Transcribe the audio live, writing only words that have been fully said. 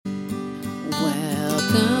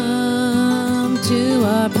Welcome to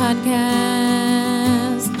our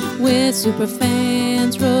podcast with super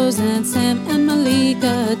fans Rose and Sam and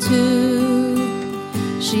Malika too.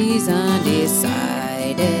 She's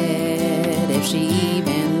undecided if she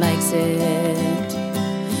even likes it,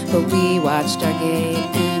 but we watch Stargate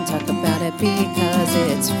and talk about it because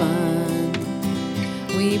it's fun.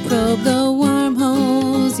 We probe the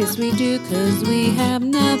wormholes, yes we do, cause we have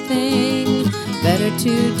nothing better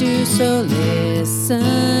to do, so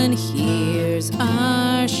listen, here's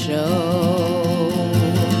our show.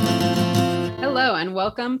 Hello and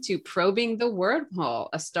welcome to Probing the Wormhole,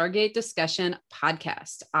 a Stargate discussion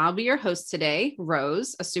podcast. I'll be your host today,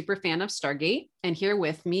 Rose, a super fan of Stargate, and here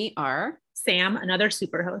with me are... Sam, another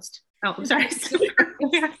super host. Oh, I'm sorry.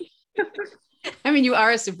 I mean, you are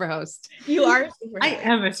a super host. You are a super host. I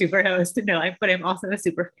am a super host. No, but I'm also a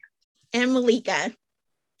super fan. And Malika.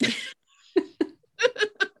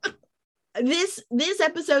 This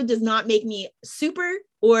episode does not make me super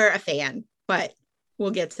or a fan, but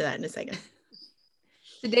we'll get to that in a second.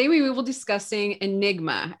 Today we will be discussing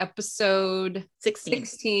Enigma, episode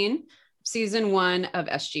 16, season 1 of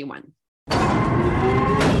SG1.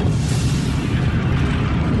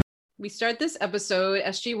 We start this episode,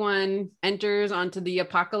 SG1 enters onto the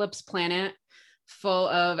apocalypse planet full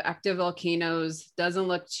of active volcanoes, doesn't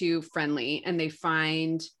look too friendly, and they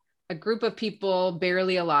find a group of people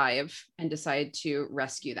barely alive and decide to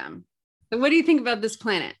rescue them. So what do you think about this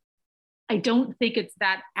planet? I don't think it's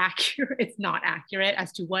that accurate. It's not accurate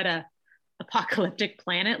as to what a apocalyptic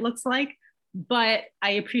planet looks like, but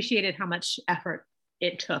I appreciated how much effort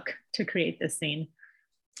it took to create this scene.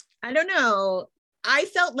 I don't know. I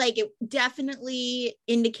felt like it definitely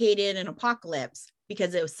indicated an apocalypse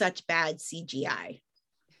because it was such bad CGI.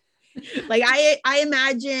 Like I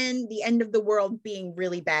imagine the end of the world being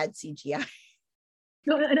really bad CGI.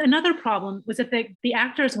 No, another problem was that the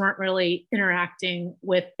actors weren't really interacting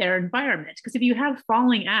with their environment, because if you have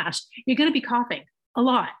falling ash, you're going to be coughing a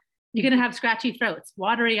lot. You're going to have scratchy throats,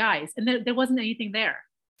 watery eyes, and there wasn't anything there.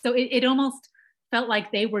 So it almost felt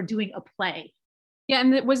like they were doing a play. Yeah,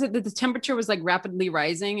 and was it that the temperature was like rapidly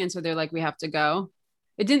rising, and so they're like, we have to go?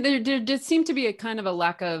 It didn't. There did seem to be a kind of a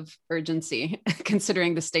lack of urgency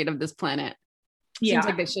considering the state of this planet. Yeah. Seems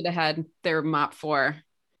like they should have had their mop 4.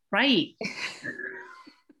 Right.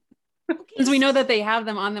 Because we know that they have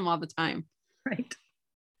them on them all the time. Right.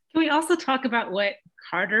 Can we also talk about what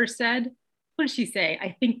Carter said? What did she say?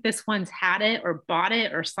 I think this one's had it or bought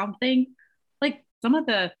it or something. Like some of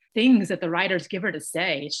the things that the writers give her to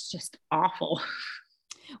say, it's just awful.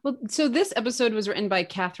 Well, so this episode was written by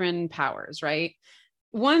Catherine Powers, right?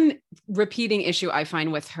 One repeating issue I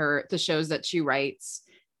find with her, the shows that she writes,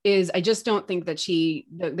 is I just don't think that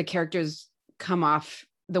the characters come off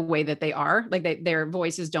the way that they are. Like their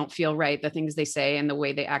voices don't feel right. The things they say and the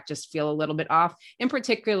way they act just feel a little bit off. In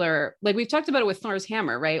particular, like we've talked about it with Thor's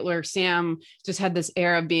Hammer, right? Where Sam just had this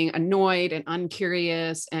air of being annoyed and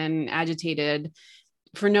uncurious and agitated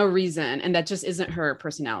for no reason. And that just isn't her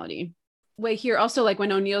personality. Way here also, like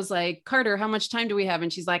when O'Neill's like, Carter, how much time do we have?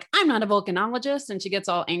 And she's like, I'm not a volcanologist. And she gets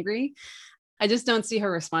all angry. I just don't see her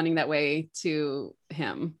responding that way to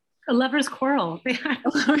him. A lover's quarrel.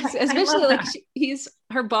 Especially like he's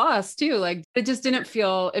her boss too. Like it just didn't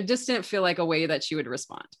feel like a way that she would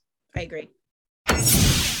respond. I agree.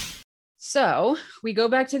 So we go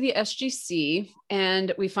back to the SGC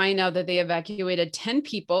and we find out that they evacuated 10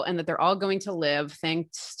 people and that they're all going to live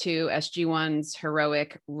thanks to SG1's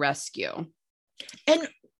heroic rescue. And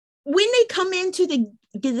when they come into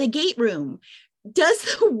the gate room, does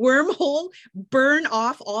the wormhole burn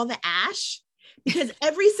off all the ash? Because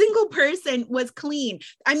every single person was clean.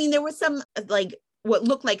 I mean, there was some like what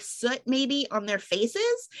looked like soot maybe on their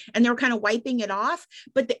faces and they were kind of wiping it off,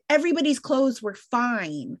 but everybody's clothes were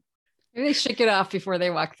fine. Maybe they shake it off before they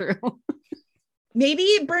walk through. Maybe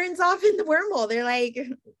it burns off in the wormhole. They're like,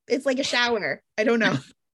 it's like a shower. I don't know.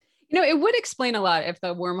 It would explain a lot if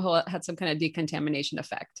the wormhole had some kind of decontamination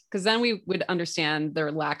effect, because then we would understand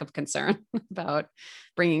their lack of concern about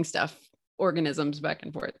bringing organisms back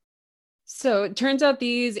and forth. So it turns out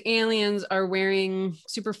these aliens are wearing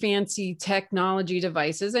super fancy technology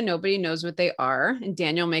devices and nobody knows what they are. And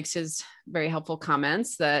Daniel makes his very helpful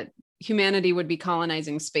comments that humanity would be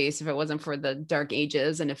colonizing space if it wasn't for the dark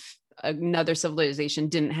ages. And if another civilization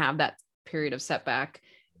didn't have that period of setback,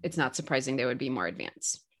 it's not surprising they would be more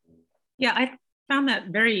advanced. Yeah, I found that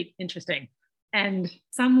very interesting and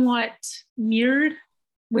somewhat mirrored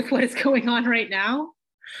with what is going on right now.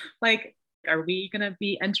 Like, are we going to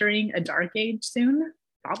be entering a dark age soon?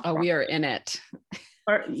 Oh, we are in it.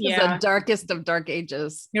 Or, yeah. It's the darkest of dark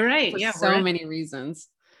ages. You're right. For yeah. So many reasons.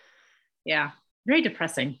 Yeah. Very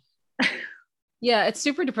depressing. Yeah, it's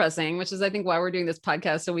super depressing, which is I think why we're doing this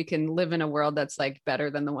podcast, so we can live in a world that's like better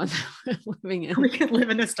than the one that we're living in. We can live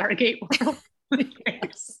in a Stargate world.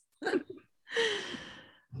 Yes.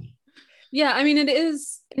 Yeah, I mean, it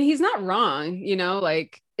is, he's not wrong, you know,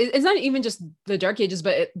 like it's not even just the Dark Ages,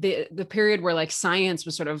 but the period where like science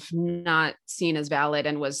was sort of not seen as valid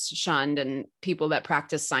and was shunned, and people that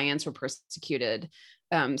practiced science were persecuted.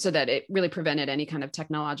 So that it really prevented any kind of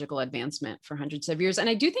technological advancement for hundreds of years. And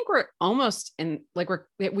I do think we're almost in, like,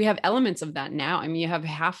 we have elements of that now. I mean, you have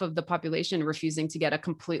half of the population refusing to get a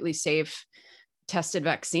completely safe tested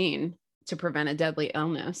vaccine to prevent a deadly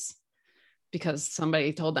illness because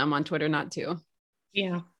somebody told them on Twitter not to.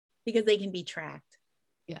 Yeah. Because they can be tracked.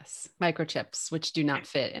 Yes. Microchips, which do not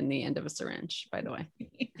fit in the end of a syringe, by the way.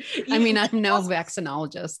 I mean, I'm no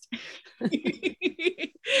vaccinologist.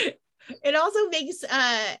 It also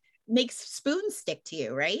makes spoons stick to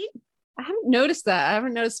you, right? I haven't noticed that. I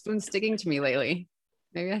haven't noticed spoons sticking to me lately.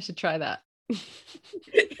 Maybe I should try that. Well,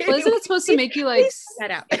 isn't it supposed to make you like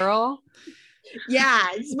sterile? Yeah.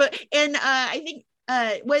 And I think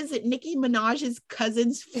what is it? Nicki Minaj's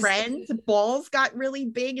cousin's friend's balls got really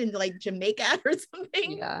big in like Jamaica or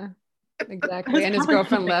something. Yeah, exactly. And his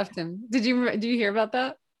girlfriend left him. Did you hear about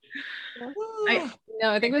that? No,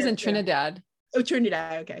 I think it was in Trinidad. Oh,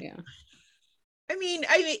 Trinidad. Okay. Yeah. I mean,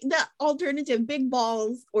 the alternative, big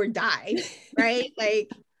balls or die, right? Like,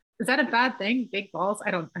 is that a bad thing? Big balls?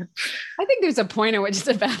 I think there's a point at which it's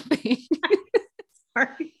a bad thing.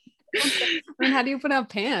 Sorry. I mean, how do you put out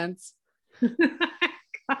pants?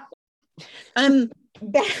 Back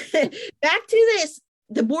to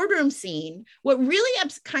the boardroom scene. What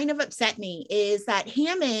really kind of upset me is that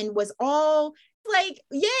Hammond was all like,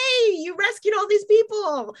 yay, you rescued all these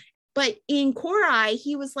people. But in Korai,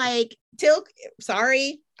 he was like, Tilk,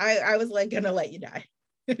 sorry, I was like gonna let you die.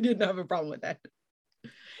 I didn't have a problem with that.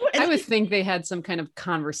 I would think they had some kind of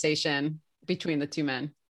conversation between the two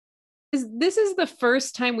men. This is the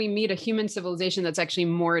first time we meet a human civilization that's actually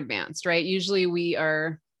more advanced, right? Usually we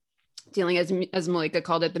are dealing, as Malika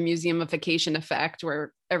called it, the museumification effect,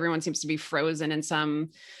 where everyone seems to be frozen in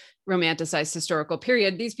some romanticized historical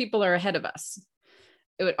period. These people are ahead of us.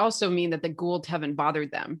 It would also mean that the Gould haven't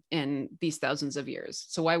bothered them in these thousands of years.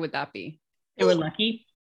 So why would that be? They were lucky.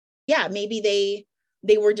 Yeah, maybe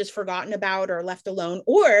they were just forgotten about or left alone,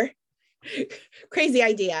 or crazy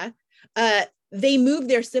idea. They moved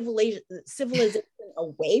their civilization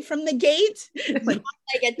away from the gate, like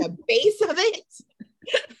at the base of it.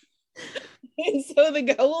 And so the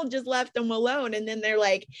Gould just left them alone. And then they're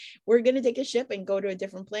like, we're going to take a ship and go to a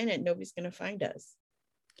different planet. Nobody's going to find us.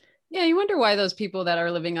 Yeah, you wonder why those people that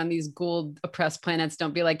are living on these Gould oppressed planets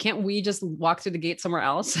don't be like, can't we just walk through the gate somewhere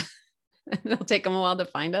else? It'll take them a while to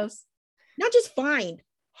find us. Not just find,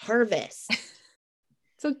 harvest.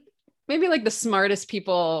 So maybe like the smartest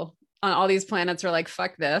people on all these planets are like,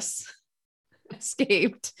 fuck this,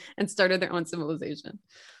 escaped and started their own civilization.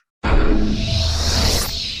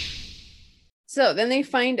 So then they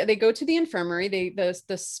go to the infirmary. The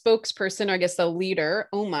spokesperson, or I guess the leader,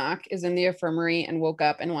 Omak, is in the infirmary and woke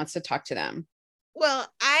up and wants to talk to them. Well,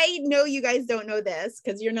 I know you guys don't know this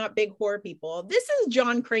because you're not big horror people. This is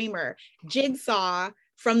John Kramer, Jigsaw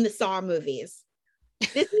from the Saw movies.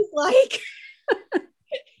 This is like,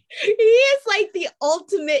 he is like the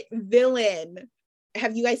ultimate villain.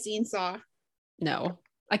 Have you guys seen Saw? No,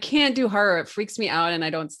 I can't do horror. It freaks me out and I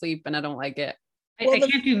don't sleep and I don't like it. I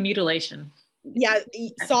can't do mutilation. Yeah,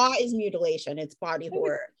 Saw is mutilation. It's body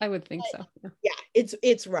horror. I would think so. Yeah,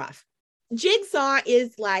 it's rough. Jigsaw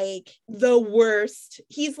is like the worst.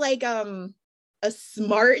 He's like a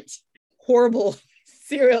smart, horrible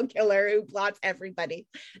serial killer who plots everybody's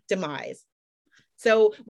demise.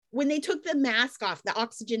 So when they took the mask off, the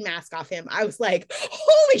oxygen mask off him, I was like,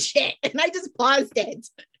 holy shit. And I just paused it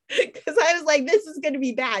because I was like, this is going to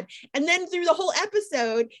be bad. And then through the whole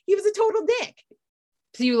episode, he was a total dick.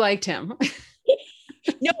 So you liked him?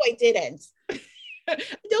 No, I didn't. I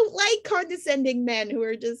don't like condescending men who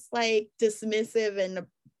are just like dismissive and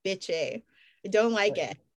bitchy. I don't like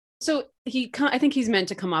it. So I think he's meant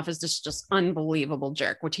to come off as just unbelievable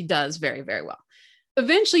jerk, which he does very, very well.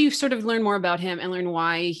 Eventually, you sort of learn more about him and learn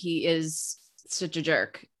why he is such a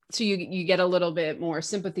jerk. So you get a little bit more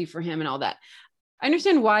sympathy for him and all that. I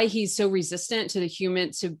understand why he's so resistant to the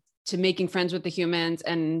human, to making friends with the humans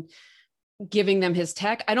and giving them his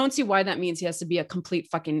tech. I don't see why that means he has to be a complete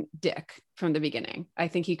fucking dick from the beginning. I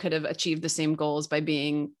think he could have achieved the same goals by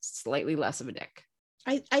being slightly less of a dick.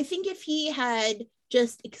 I think if he had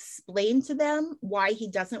just explained to them why he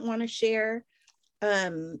doesn't want to share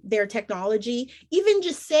their technology. Even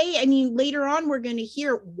just say, I mean, later on we're going to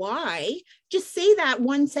hear why. Just say that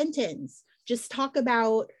one sentence. Just talk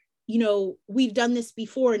about, you know, we've done this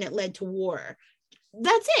before and it led to war.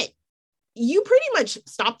 That's it. You pretty much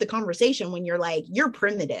stop the conversation when you're like, you're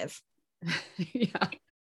primitive. Yeah.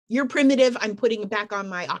 You're primitive. I'm putting back on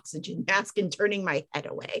my oxygen mask and turning my head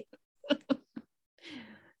away.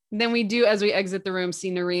 Then we do, as we exit the room,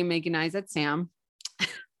 see Nareem making eyes at Sam.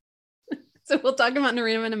 So we'll talk about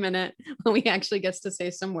Nareem in a minute when we actually gets to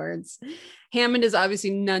say some words. Hammond is obviously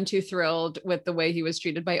none too thrilled with the way he was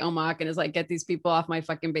treated by Omok and is like, get these people off my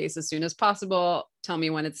fucking base as soon as possible. Tell me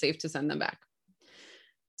when it's safe to send them back.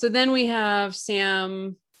 So then we have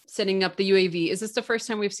Sam setting up the UAV. Is this the first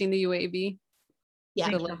time we've seen the UAV? Yeah.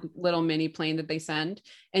 The little mini plane that they send.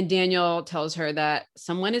 And Daniel tells her that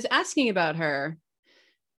someone is asking about her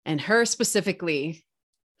and her specifically.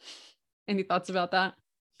 Any thoughts about that?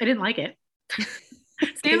 I didn't like it.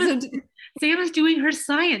 Sam is doing her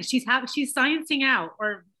science. She's sciencing out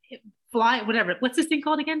or fly, whatever. What's this thing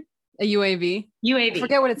called again? A UAV. UAV. I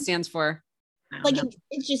forget what it stands for. Like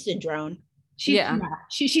it's just a drone.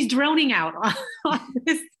 She's droning out on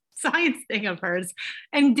this science thing of hers.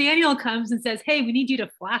 And Daniel comes and says, hey, we need you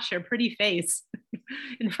to flash your pretty face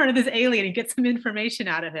in front of this alien and get some information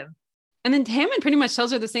out of him. And then Hammond pretty much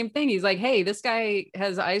tells her the same thing. He's like, hey, this guy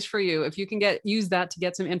has eyes for you. If you can use that to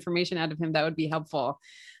get some information out of him, that would be helpful.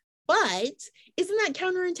 But isn't that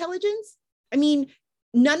counterintelligence? I mean,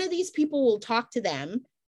 none of these people will talk to them.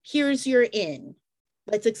 Here's your in.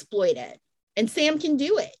 Let's exploit it. And Sam can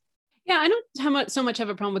do it. Yeah, I don't so much have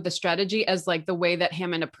a problem with the strategy as like the way that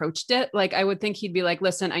Hammond approached it. Like, I would think he'd be like,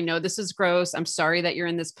 listen, I know this is gross. I'm sorry that you're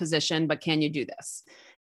in this position, but can you do this?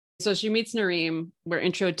 So she meets Nareem. We're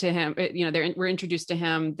introduced to him. We're introduced to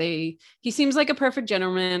him. He seems like a perfect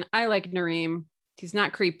gentleman. I like Nareem. He's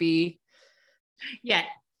not creepy. Yeah.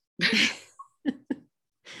 Do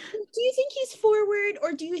you think he's forward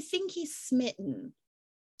or do you think he's smitten?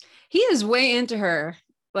 He is way into her,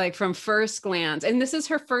 like from first glance. And this is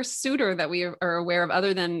her first suitor that we are aware of,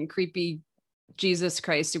 other than creepy Jesus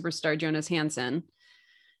Christ superstar Jonas Hansen.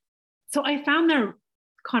 So I found their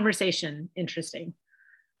conversation interesting.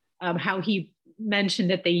 How he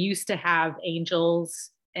mentioned that they used to have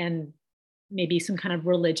angels and maybe some kind of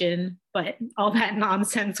religion, but all that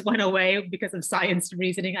nonsense went away because of science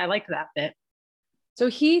reasoning. I liked that bit. So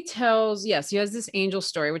he has this angel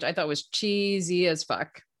story, which I thought was cheesy as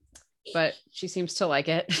fuck, but she seems to like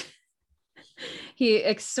it.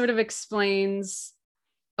 He sort of explains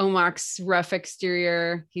Omok's rough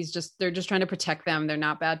exterior. They're just trying to protect them. They're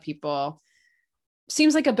not bad people.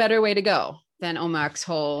 Seems like a better way to go than Omok's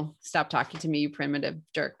whole stop talking to me, you primitive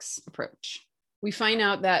jerks approach. We find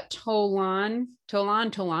out that Tolana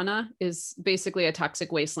is basically a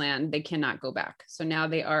toxic wasteland. They cannot go back. So now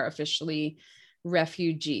they are officially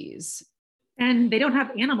refugees. And they don't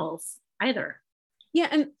have animals either. Yeah.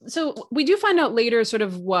 And so we do find out later sort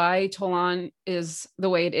of why Tolan is the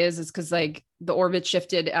way it is because like the orbit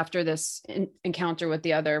shifted after this encounter with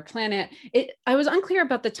the other planet. I was unclear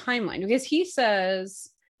about the timeline because he says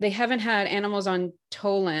they haven't had animals on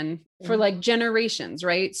Tolan for like generations,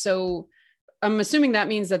 right? So I'm assuming that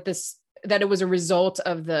means that it was a result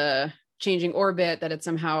of the changing orbit, that it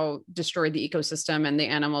somehow destroyed the ecosystem and the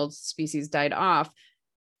animal species died off.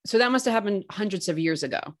 So that must have happened hundreds of years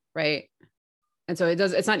ago, right? And so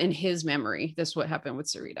it's not in his memory. This is what happened with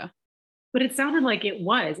Sarita. But it sounded like it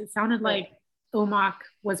was. It sounded like Omok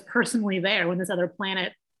was personally there when this other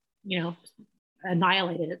planet,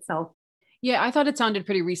 annihilated itself. Yeah, I thought it sounded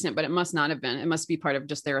pretty recent, but it must not have been. It must be part of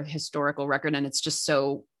just their historical record. And it's just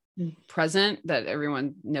so present that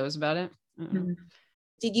everyone knows about it. Mm-hmm.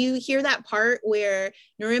 Did you hear that part where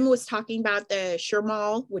Nareem was talking about the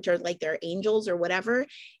Shurmal, which are like their angels or whatever,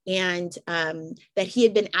 and that he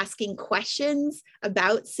had been asking questions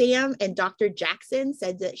about Sam, and Dr. Jackson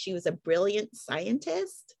said that she was a brilliant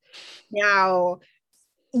scientist? Now,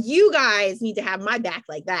 you guys need to have my back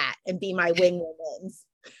like that and be my wingwomen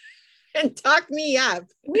and talk me up.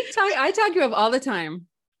 I talk you up all the time.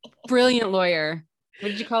 Brilliant lawyer. What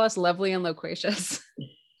did you call us? Lovely and loquacious.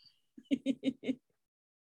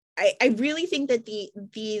 I really think that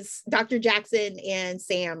these Dr. Jackson and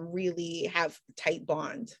Sam really have a tight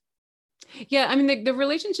bond. Yeah, I mean, the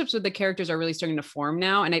relationships with the characters are really starting to form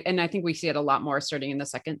now. And I think we see it a lot more starting in the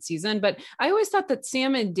second season. But I always thought that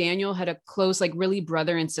Sam and Daniel had a close, like really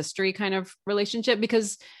brother and sister kind of relationship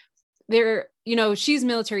because they're, she's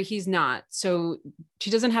military, he's not. So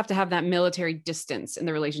she doesn't have to have that military distance in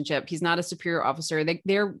the relationship. He's not a superior officer.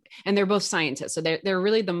 They're both scientists. So they're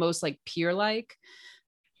really the most like peer-like.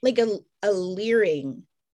 Like a leering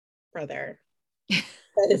brother.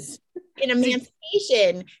 Because in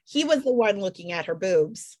Emancipation, he was the one looking at her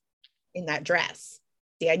boobs in that dress.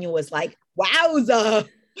 Daniel was like, wowza.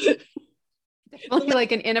 Only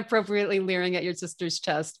like an inappropriately leering at your sister's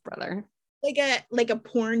chest, brother. Like a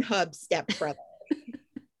Pornhub stepbrother.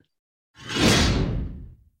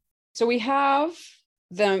 So we have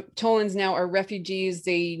the Tolans now are refugees.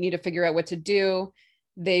 They need to figure out what to do.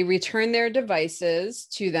 They return their devices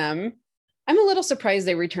to them. I'm a little surprised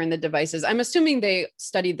they returned the devices. I'm assuming they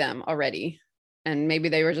studied them already. And maybe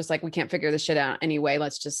they were just like, we can't figure this shit out anyway.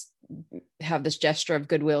 Let's just have this gesture of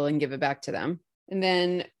goodwill and give it back to them. And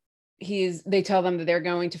then they tell them that they're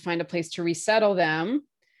going to find a place to resettle them.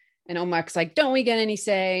 And Omak's like, don't we get any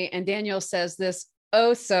say? And Daniel says this,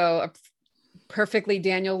 so perfectly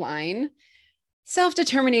Daniel line.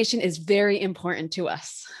 Self-determination is very important to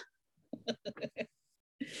us.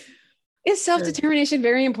 Is self-determination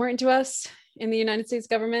very important to us in the United States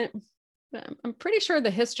government? I'm pretty sure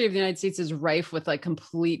the history of the United States is rife with like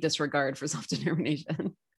complete disregard for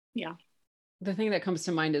self-determination. Yeah. The thing that comes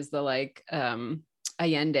to mind is the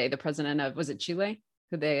Allende, the president of, was it Chile,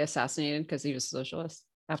 who they assassinated because he was socialist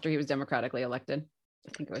after he was democratically elected.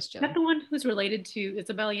 I think it was Chile. Is that the one who's related to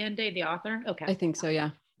Isabel Allende, the author? Okay. I think so,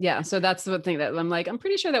 yeah. Yeah, so that's the thing that I'm like, I'm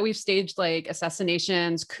pretty sure that we've staged like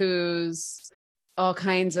assassinations, coups, all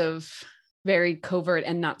kinds of very covert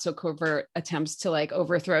and not so covert attempts to like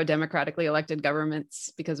overthrow democratically elected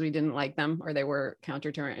governments because we didn't like them or they were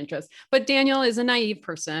counter to our interests. But Daniel is a naive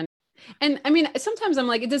person. And I mean, sometimes I'm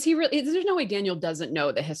like, does he really, there's no way Daniel doesn't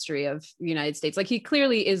know the history of the United States. Like he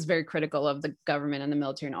clearly is very critical of the government and the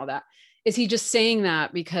military and all that. Is he just saying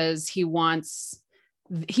that because he wants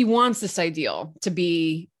this ideal to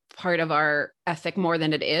be part of our ethic more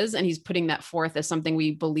than it is? And he's putting that forth as something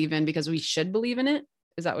we believe in because we should believe in it.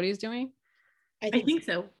 Is that what he's doing? I think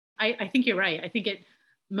so. I think you're right. I think it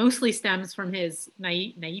mostly stems from his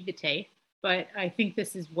naivete, but I think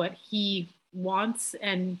this is what he wants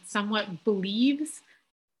and somewhat believes.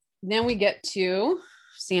 Then we get to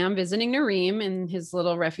Sam visiting Nareem in his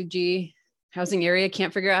little refugee housing area.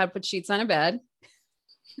 Can't figure out how to put sheets on a bed.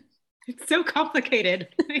 It's so complicated.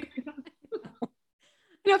 I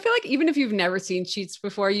feel like even if you've never seen sheets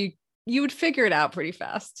before, you would figure it out pretty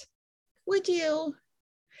fast. Would you?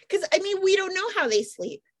 Because I mean, we don't know how they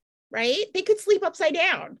sleep, right? They could sleep upside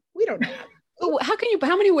down. We don't know.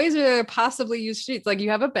 How many ways are there to possibly use sheets? Like you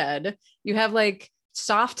have a bed, you have like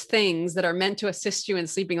soft things that are meant to assist you in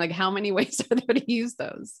sleeping. Like how many ways are there to use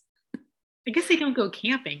those? I guess they don't go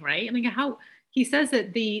camping, right? I mean, how he says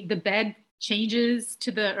that the bed changes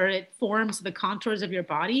or it forms the contours of your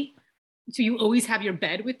body. So you always have your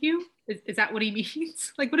bed with you? Is that what he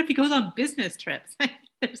means? Like, what if he goes on business trips?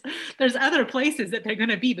 there's other places that they're going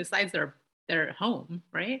to be besides their home,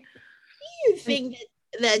 right? Do you think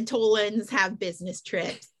that Tolans have business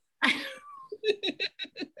trips? I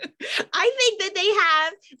think that they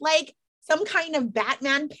have like some kind of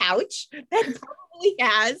Batman pouch that probably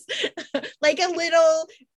has like a little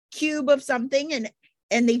cube of something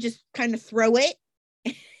and they just kind of throw it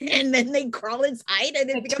and then they crawl inside and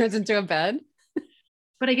it turns into a bed.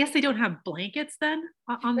 But I guess they don't have blankets then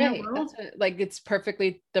on their world. Like it's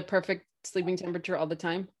the perfect sleeping temperature all the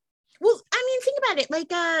time. Well, I mean, think about it.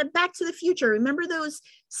 Like Back to the Future. Remember those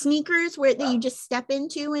sneakers that you just step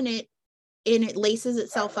into and it laces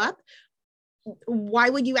itself up? Why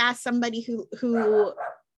would you ask somebody who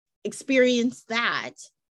experienced that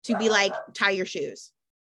to be like, tie your shoes?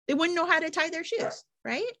 They wouldn't know how to tie their shoes,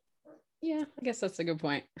 right? Yeah, I guess that's a good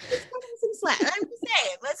point. Let's cut them some slack. I'm just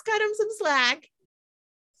saying, let's cut them some slack.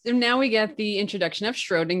 So now we get the introduction of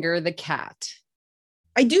Schrodinger the cat.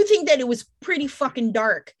 I do think that it was pretty fucking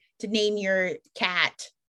dark to name your cat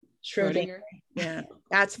Schrodinger. Yeah,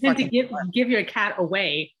 that's fucking to give your cat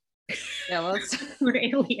away. Yeah, well, we're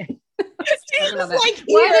alien. Like,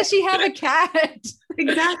 why does she have a cat?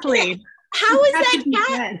 Exactly. Yeah. How is that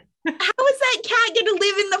cat? How is that cat gonna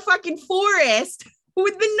live in the fucking forest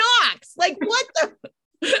with the Knox? Like, what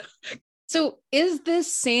the? So is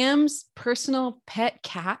this Sam's personal pet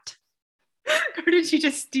cat? Or did she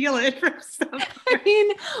just steal it from someone? I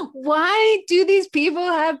mean, why do these people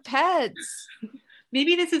have pets?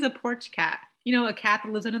 Maybe this is a porch cat. You know, a cat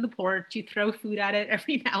that lives under the porch. You throw food at it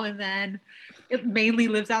every now and then. It mainly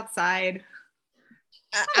lives outside.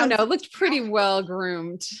 I don't know. It looked pretty well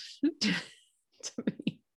groomed to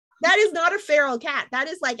me. That is not a feral cat. That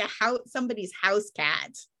is like somebody's house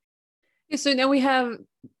cat. So now we have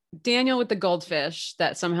Daniel with the goldfish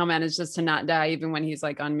that somehow manages to not die even when he's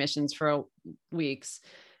like on missions for weeks.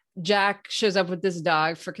 Jack shows up with this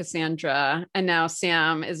dog for Cassandra, and now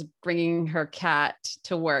Sam is bringing her cat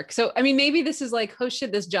to work. So, I mean, maybe this is like, oh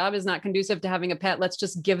shit, this job is not conducive to having a pet. Let's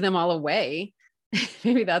just give them all away.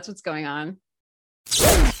 Maybe that's what's going on.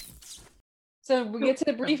 So we get to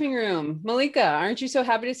the briefing room. Malika, aren't you so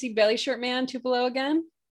happy to see Belly Shirt Man Tupelo again?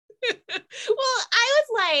 Well, I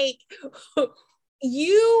was like,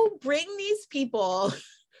 you bring these people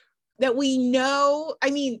that we know.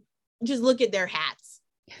 I mean, just look at their hats.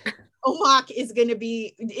 Omok is going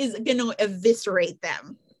to eviscerate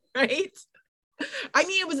them, right? I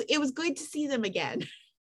mean, it was good to see them again.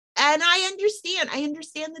 And I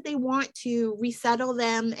understand that they want to resettle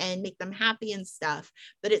them and make them happy and stuff,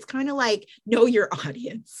 but it's kind of like, know your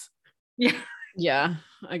audience. Yeah,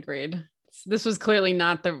 agreed. This was clearly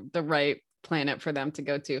not the right planet for them to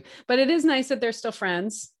go to, but it is nice that they're still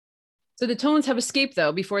friends. So the Tolans have escaped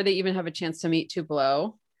though, before they even have a chance to meet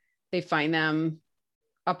Tupelo. They find them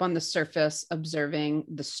up on the surface observing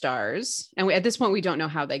the stars. And at this point, we don't know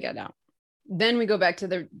how they get out. Then we go back to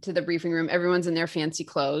the briefing room. Everyone's in their fancy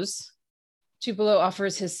clothes. Tupelo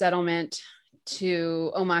offers his settlement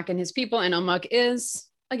to Omok and his people, and Omok is,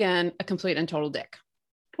 again, a complete and total dick.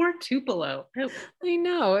 Poor Tupelo. I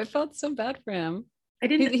know. It felt so bad for him.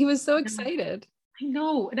 He was so excited. I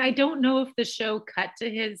know. And I don't know if the show cut to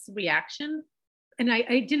his reaction. And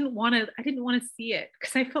I didn't want to see it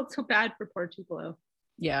because I felt so bad for poor Tupelo.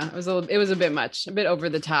 Yeah, it was a bit much, a bit over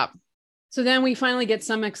the top. So then we finally get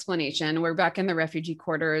some explanation. We're back in the refugee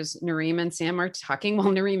quarters. Nareem and Sam are talking while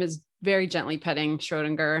Nareem is very gently petting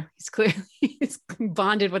Schrodinger. He's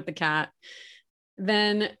bonded with the cat.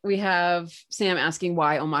 Then we have Sam asking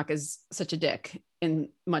why Omok is such a dick in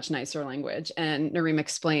much nicer language. And Nareem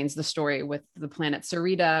explains the story with the planet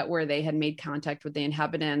Sarita, where they had made contact with the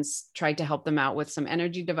inhabitants, tried to help them out with some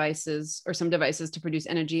energy devices or some devices to produce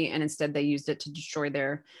energy. And instead they used it to destroy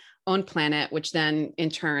their own planet, which then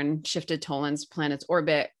in turn shifted Tolan's planet's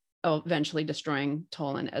orbit, eventually destroying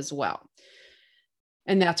Tolan as well.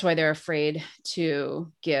 And that's why they're afraid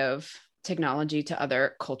to give technology to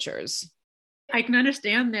other cultures. I can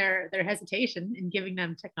understand their hesitation in giving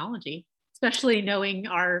them technology, especially knowing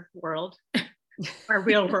our world, our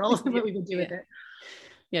real world, what we would do with it.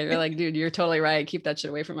 Yeah, you're like, dude, you're totally right. Keep that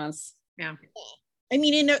shit away from us. Yeah. I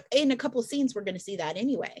mean, in a couple scenes, we're going to see that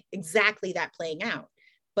anyway, exactly that playing out.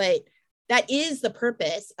 But that is the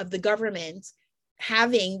purpose of the government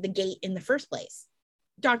having the gate in the first place.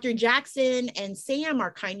 Dr. Jackson and Sam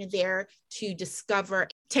are kind of there to discover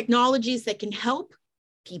technologies that can help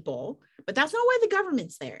people, but that's not why the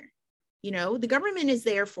government's there. You know, the government is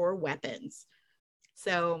there for weapons.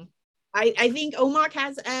 So I think Omok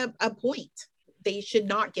has a point. They should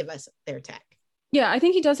not give us their tech. Yeah, I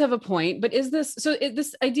think he does have a point, but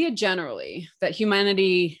this idea generally that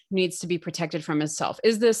humanity needs to be protected from itself,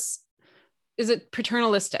 is it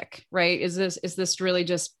paternalistic, right? Is this really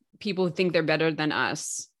just people who think they're better than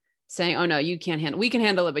us saying, oh no, we can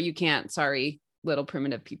handle it, but you can't, sorry, little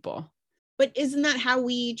primitive people. But isn't that how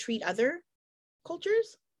we treat other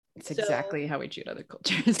cultures? It's exactly how we treat other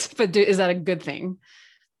cultures. But is that a good thing?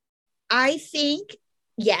 I think,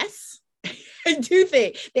 yes. I do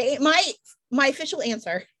think my official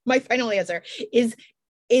answer, my final answer is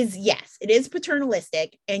yes, it is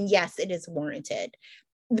paternalistic, and yes, it is warranted.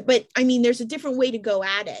 But I mean, there's a different way to go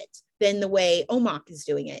at it than the way Omok is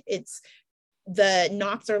doing it. It's the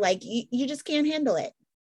Nox are like, you just can't handle it.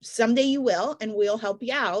 Someday you will, and we'll help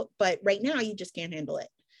you out. But right now you just can't handle it.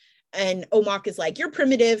 And Omok is like, you're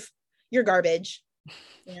primitive, you're garbage,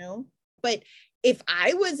 you know? But if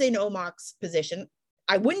I was in Omok's position,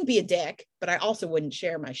 I wouldn't be a dick, but I also wouldn't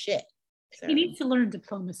share my shit. So. He needs to learn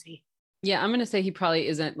diplomacy. Yeah, I'm going to say he probably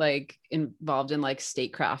isn't like involved in like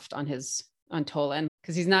statecraft on Tolan,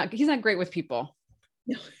 because he's not great with people.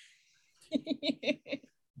 No.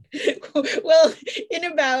 Well, in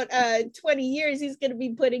about 20 years, he's going to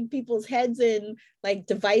be putting people's heads in like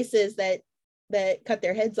devices that cut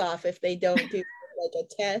their heads off if they don't do like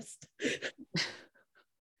a test.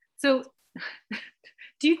 So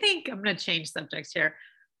do you think, I'm going to change subjects here.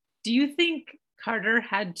 Do you think Carter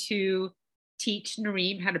had to teach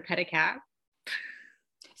Nareem how to pet a cat?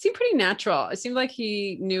 It seemed pretty natural. It seemed like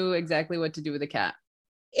he knew exactly what to do with a cat.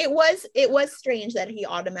 It was strange that he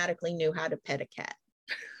automatically knew how to pet a cat.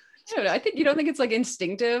 I don't know. You don't think it's like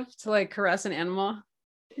instinctive to like caress an animal?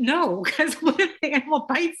 No, because what if the animal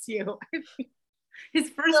bites you? His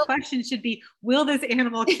first question should be, will this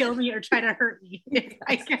animal kill me or try to hurt me if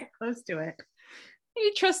I get close to it?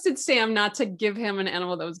 He trusted Sam not to give him an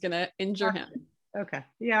animal that was going to injure him. Okay.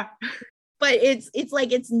 Yeah. But it's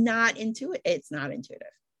like, it's not intuitive.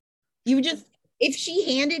 You just, if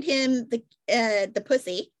she handed him the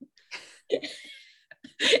pussy,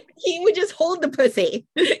 he would just hold the pussy.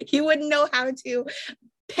 He wouldn't know how to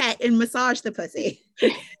pet and massage the pussy.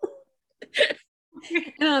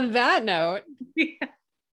 And on that note,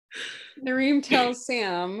 Nareem tells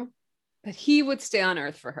Sam that he would stay on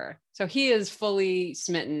Earth for her. So he is fully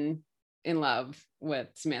smitten in love with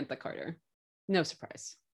Samantha Carter. No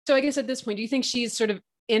surprise. So I guess at this point, do you think she's sort of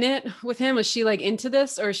in it with him? Is she like into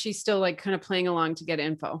this, or is she still like kind of playing along to get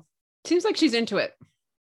info? Seems like she's into it.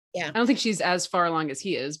 Yeah. I don't think she's as far along as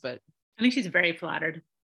he is, but I think she's very flattered.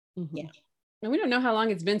 mm-hmm. Yeah. And we don't know how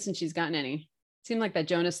long it's been since she's gotten any. It seemed like that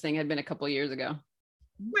Jonas thing had been a couple of years ago.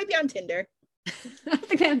 Might be on Tinder. I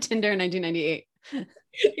think they had Tinder in 1998.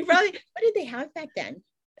 You probably, what did they have back then?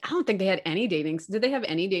 I don't think they had any dating. Did they have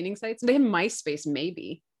any dating sites? They had MySpace,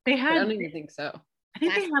 maybe. They I had. don't even think so. I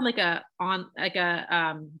think they had like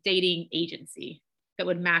a dating agency that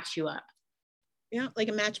would match you up. Yeah, like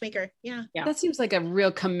a matchmaker. Yeah. That seems like a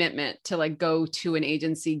real commitment to like go to an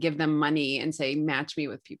agency, give them money, and say match me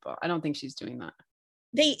with people. I don't think she's doing that.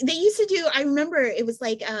 They used to do. I remember it was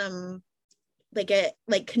like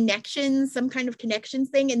connections, some kind of connections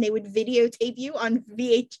thing, and they would videotape you on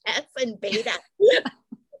VHS and beta.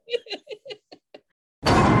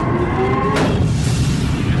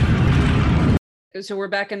 So we're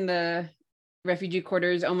back in the refugee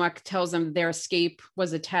quarters. Omak tells them their escape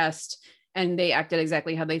was a test, and they acted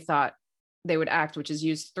exactly how they thought they would act, which is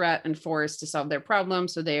use threat and force to solve their problem.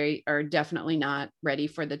 So they are definitely not ready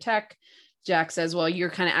for the tech. Jack says, well, you're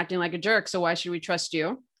kind of acting like a jerk, so why should we trust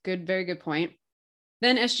you? Good, very good point.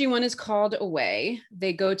 Then SG1 is called away.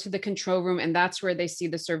 They go to the control room, and that's where they see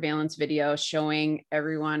the surveillance video showing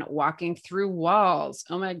everyone walking through walls.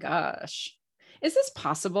 Oh my gosh. Is this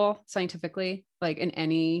possible scientifically, like in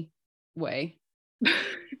any way? I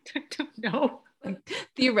don't know.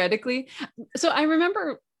 Theoretically. So I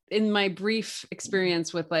remember in my brief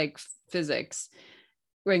experience with like physics,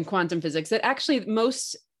 or in quantum physics, that actually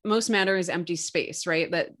most matter is empty space, right?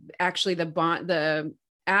 That actually the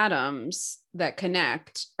atoms that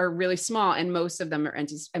connect are really small, and most of them are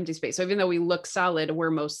empty space. So even though we look solid, we're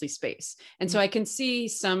mostly space. And so I can see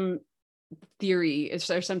some theory, is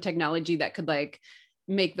there some technology that could like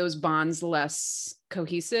make those bonds less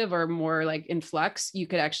cohesive or more like in flux? You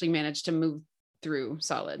could actually manage to move through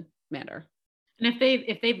solid matter. And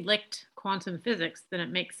if they've licked quantum physics, then it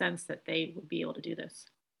makes sense that they would be able to do this.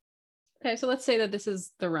 Okay, so let's say that this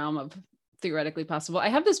is the realm of theoretically possible. I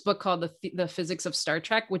have this book called the Physics of Star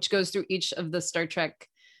Trek, which goes through each of the Star Trek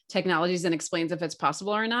technologies and explains if it's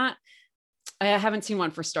possible or not. I haven't seen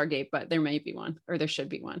one for Stargate, but there may be one, or there should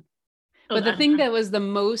be one. But the thing that was the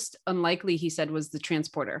most unlikely, he said, was the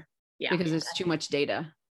transporter. Yeah. Because it's too much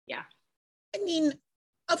data. Yeah. I mean,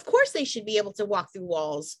 of course they should be able to walk through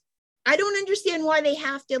walls. I don't understand why they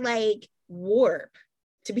have to like warp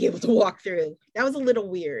to be able to walk through. That was a little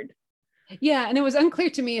weird. Yeah. And it was unclear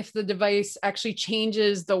to me if the device actually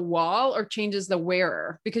changes the wall or changes the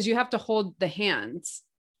wearer, because you have to hold the hands.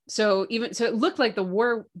 So it looked like the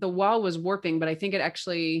wall was warping, but I think it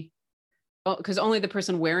actually, because only the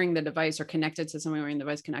person wearing the device or connected to someone wearing the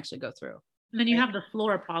device can actually go through. And then you have the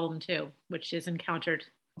floor problem too, which is encountered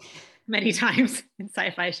many times in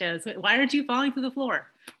sci-fi shows. Why aren't you falling through the floor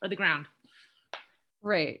or the ground?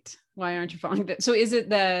 Right. Why aren't you falling? So is it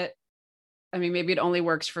that, I mean, maybe it only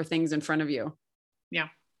works for things in front of you. Yeah.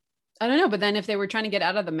 I don't know. But then if they were trying to get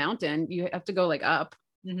out of the mountain, you have to go like up.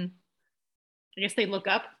 Mm-hmm. I guess they look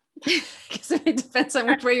up. Because it depends on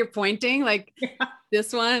which way you're pointing, like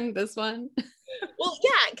this one. Well,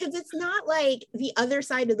 yeah, because it's not like the other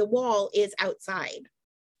side of the wall is outside.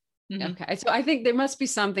 Mm-hmm. Okay, so I think there must be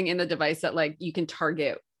something in the device that like you can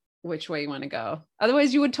target which way you want to go.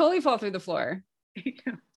 Otherwise, you would totally fall through the floor.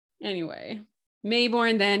 Anyway,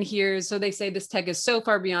 Mayborn then hears, so they say this tech is so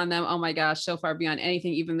far beyond them. Oh my gosh, so far beyond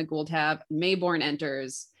anything even the Gould have. Mayborn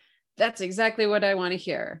enters. That's exactly what I want to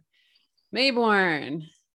hear. Mayborn.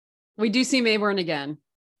 We do see Mayborn again.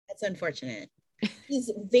 That's unfortunate. He's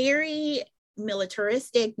very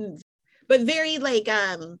militaristic, but very like,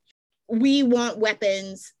 we want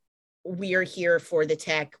weapons. We are here for the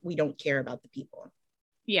tech. We don't care about the people.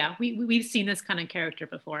 Yeah, we've seen this kind of character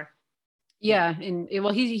before. Yeah, and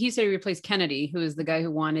well, he said he replaced Kennedy, who is the guy who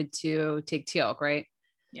wanted to take Teal'c, right?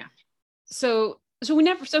 Yeah. So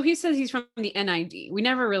he says he's from the NID. We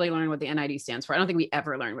never really learned what the NID stands for. I don't think we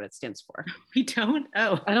ever learned what it stands for. We don't?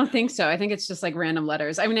 Oh. I don't think so. I think it's just like random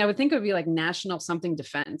letters. I mean, I would think it would be like National something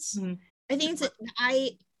defense. Mm-hmm. I think it's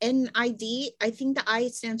NID. I think the I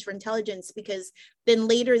stands for intelligence, because then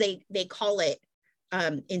later they call it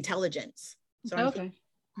intelligence. So okay.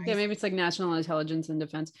 Yeah, maybe it's like National Intelligence and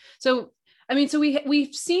Defense. So I mean, so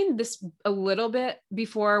we've seen this a little bit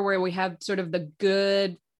before, where we have sort of the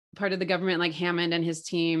good part of the government, like Hammond and his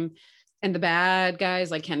team, and the bad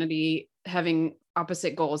guys like Kennedy having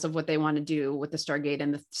opposite goals of what they want to do with the Stargate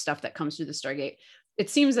and the stuff that comes through the Stargate. It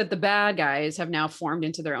seems that the bad guys have now formed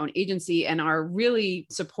into their own agency and are really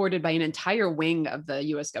supported by an entire wing of the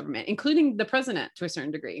US government, including the president to a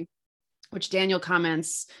certain degree, which Daniel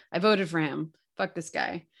comments, I voted for him. Fuck this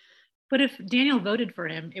guy. But if Daniel voted for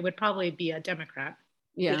him, it would probably be a Democrat.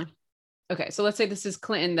 Yeah. Okay. So let's say this is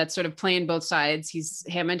Clinton that's sort of playing both sides.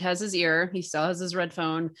 Hammond has his ear. He still has his red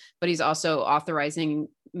phone, but he's also authorizing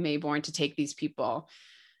Mayborn to take these people.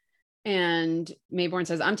 And Mayborn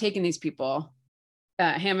says, I'm taking these people.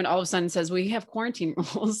 Hammond all of a sudden says, we have quarantine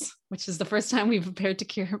rules, which is the first time we've appeared to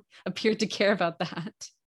care about that.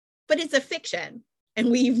 But it's a fiction. And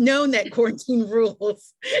we've known that quarantine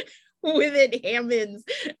rules within Hammond's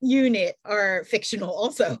unit are fictional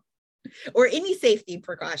also, or any safety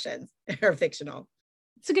precautions are fictional.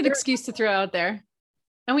 It's a good excuse to throw out there.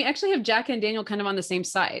 And we actually have Jack and Daniel kind of on the same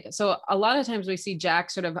side. So a lot of times we see Jack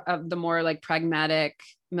sort of the more like pragmatic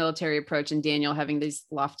military approach and Daniel having these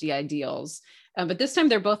lofty ideals. But this time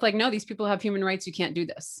they're both like, no, these people have human rights. You can't do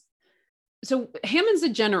this. So Hammond's a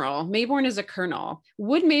general, Mayborn is a colonel.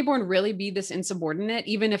 Would Mayborn really be this insubordinate,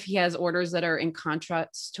 even if he has orders that are in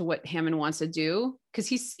contrast to what Hammond wants to do? Because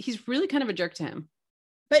he's really kind of a jerk to him.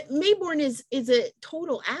 But Mayborn is a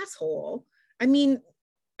total asshole. I mean,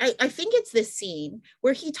 I think it's this scene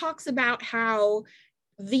where he talks about how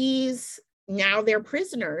now they're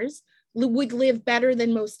prisoners, would live better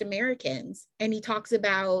than most Americans. And he talks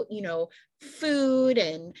about, food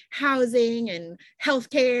and housing and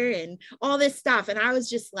healthcare and all this stuff. And I was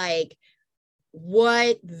just like,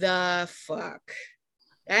 what the fuck?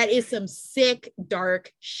 That is some sick,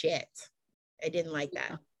 dark shit. I didn't like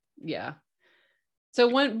that. Yeah.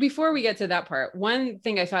 So before we get to that part, one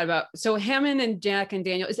thing I thought about, so Hammond and Jack and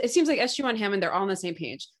Daniel, it seems like SG1 and Hammond, they're all on the same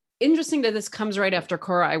page. Interesting that this comes right after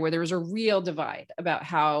Korai, where there was a real divide about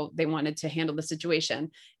how they wanted to handle the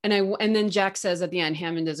situation. And then Jack says at the end,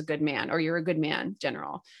 Hammond is a good man, or you're a good man,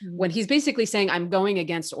 General, when he's basically saying, I'm going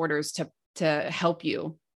against orders to help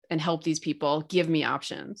you and help these people, give me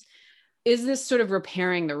options. Is this sort of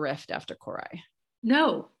repairing the rift after Korai?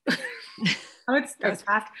 No. That's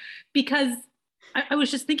fast. Because I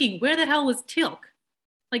was just thinking, where the hell was Teal'c?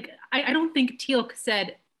 Like, I don't think Teal'c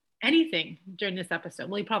said anything during this episode.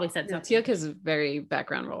 Well, he probably said something. Teal'c has a very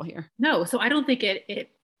background role here. No, so I don't think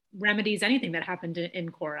it remedies anything that happened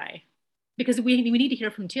in Korai, because we need to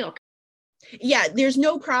hear from Teal'c. Yeah, there's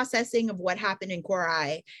no processing of what happened in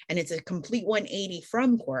Korai, and it's a complete 180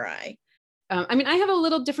 from Korai. I mean, I have a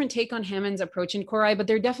little different take on Hammond's approach in Korai, but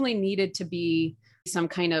there definitely needed to be some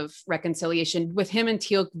kind of reconciliation with him and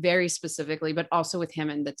Teal'c very specifically, but also with him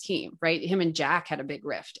and the team, right? Him and Jack had a big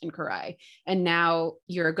rift in Korai. And now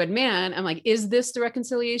you're a good man. I'm like, is this the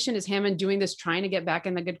reconciliation? Is Hammond doing this trying to get back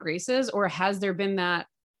in the good graces? Or has there been that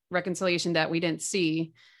reconciliation that we didn't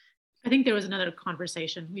see? I think there was another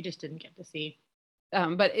conversation we just didn't get to see.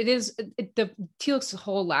 But the Teal'c's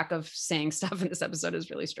whole lack of saying stuff in this episode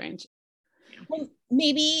is really strange. Well,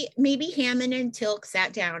 maybe Hammond and Teal'c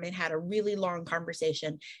sat down and had a really long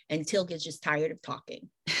conversation, and Teal'c is just tired of talking.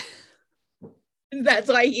 That's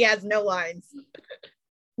why he has no lines.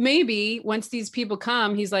 Maybe once these people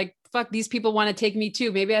come, he's like, fuck, these people want to take me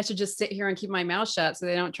too. Maybe I should just sit here and keep my mouth shut so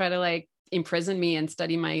they don't try to like imprison me and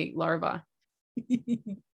study my larva.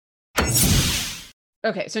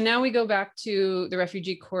 Okay, so now we go back to the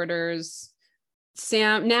refugee quarters.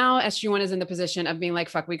 Now SG1 is in the position of being like,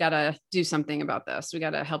 fuck, we got to do something about this. We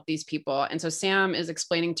got to help these people. And so Sam is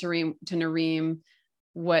explaining to Nareem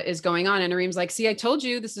what is going on. And Nareem's like, see, I told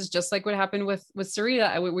you this is just like what happened with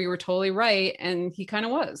Sarita. We were totally right. And he kind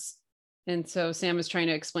of was. And so Sam is trying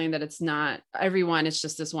to explain that it's not everyone. It's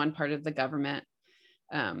just this one part of the government.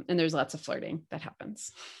 And there's lots of flirting that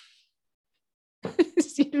happens.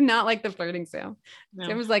 You do not like the flirting, Sam. No.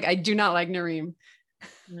 Sam was like, I do not like Nareem.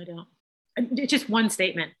 I don't. It's just one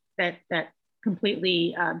statement that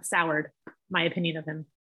completely soured my opinion of him.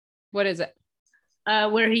 What is it?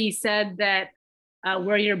 Where he said that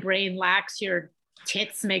where your brain lacks, your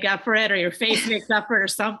tits make up for it, or your face makes up for it, or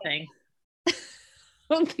something. I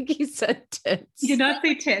don't think he said tits. He did not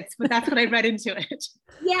say tits, but that's what I read into it.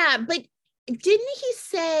 Yeah, but didn't he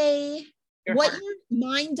say Your what heart. your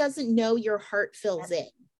mind doesn't know, your heart fills in?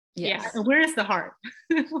 Yes. Yeah. Where is the heart?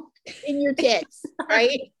 In your tits,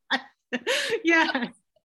 right? Yeah.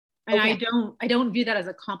 And Okay. I don't view that as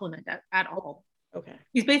a compliment at all. Okay.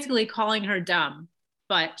 He's basically calling her dumb,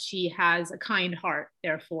 but she has a kind heart,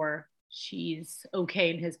 therefore she's okay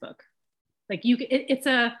in his book. Like it's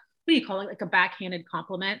a do you call it? Like a backhanded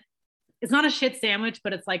compliment. It's not a shit sandwich,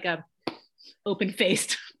 but it's like a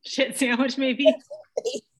open-faced shit sandwich, maybe.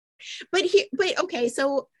 But okay,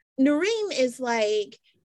 so Nareem is like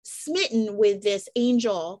smitten with this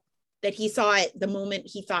angel that he saw at the moment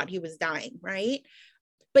he thought he was dying, right?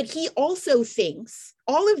 But he also thinks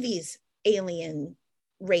all of these alien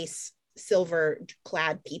race, silver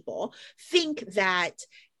clad people think that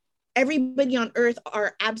everybody on Earth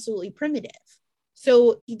are absolutely primitive.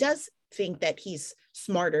 So he does think that he's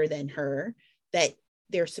smarter than her, that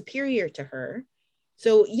they're superior to her.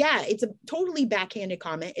 So yeah, it's a totally backhanded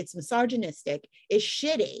comment. It's misogynistic, it's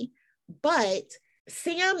shitty, but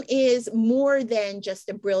Sam is more than just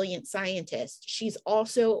a brilliant scientist. She's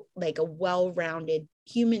also like a well-rounded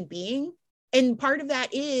human being. And part of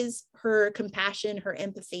that is her compassion, her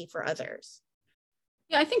empathy for others.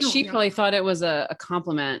 Yeah, I think she probably thought it was a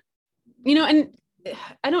compliment, and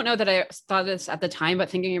I don't know that I thought this at the time, but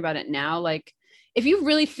thinking about it now, like if you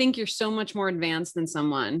really think you're so much more advanced than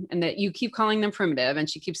someone and that you keep calling them primitive, and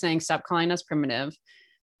she keeps saying, stop calling us primitive,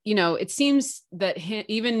 it seems that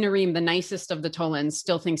even Nareem, the nicest of the Tolans,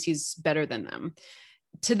 still thinks he's better than them.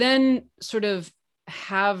 To then sort of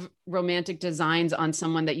have romantic designs on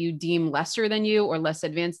someone that you deem lesser than you or less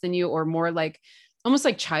advanced than you, or more like almost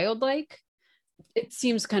like childlike, it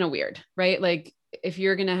seems kind of weird, right? Like if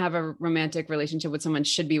you're going to have a romantic relationship with someone,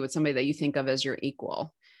 should be with somebody that you think of as your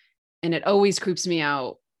equal. And it always creeps me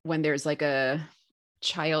out when there's like a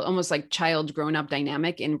child, almost like child grown up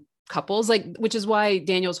dynamic in couples, like, which is why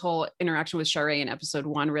Daniel's whole interaction with Sheree in episode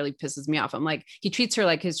 1 really pisses me off. I'm like, he treats her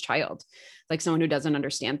like his child, like someone who doesn't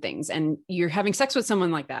understand things. And you're having sex with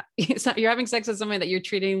someone like that. You're having sex with someone that you're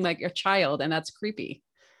treating like your child. And that's creepy.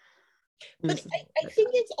 But I think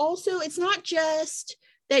it's not just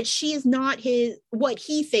that she is not what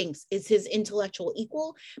he thinks is his intellectual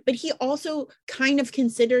equal, but he also kind of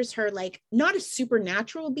considers her like not a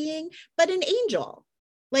supernatural being, but an angel.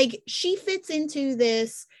 Like she fits into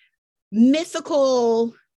this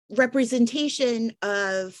mythical representation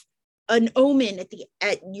of an omen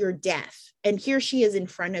at your death. And here she is in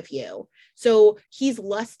front of you. So he's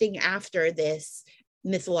lusting after this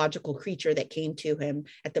mythological creature that came to him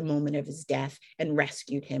at the moment of his death and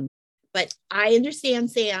rescued him. But I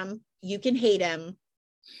understand, Sam, you can hate him.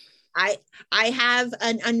 I have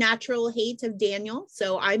an unnatural hate of Daniel,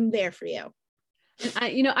 so I'm there for you.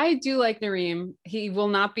 I do like Nareem. He will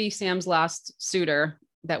not be Sam's last suitor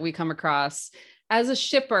that we come across. As a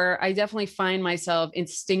shipper, I definitely find myself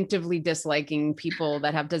instinctively disliking people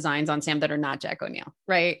that have designs on Sam that are not Jack O'Neill,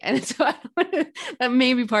 right? And so that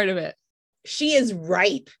may be part of it. She is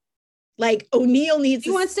ripe. Like O'Neill needs.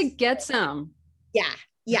 He wants to get some. Yeah.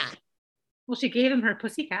 Well, she gave him her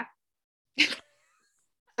pussycat. You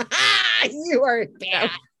are bad.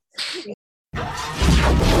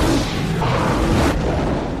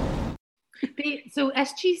 So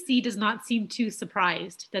SGC does not seem too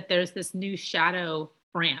surprised that there's this new shadow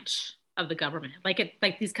branch of the government.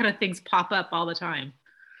 Like these kind of things pop up all the time.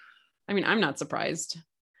 I mean, I'm not surprised.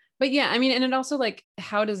 But yeah, I mean, and it also like,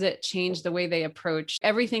 how does it change the way they approach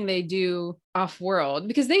everything they do off world?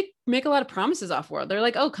 Because they make a lot of promises off world. They're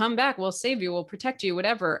like, oh, come back, we'll save you, we'll protect you,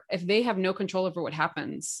 whatever. If they have no control over what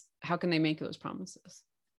happens, how can they make those promises?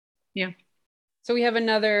 Yeah. So we have in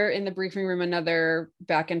the briefing room, another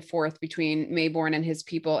back and forth between Maybourne and his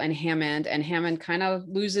people and Hammond kind of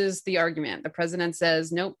loses the argument. The president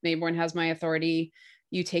says, nope, Maybourne has my authority,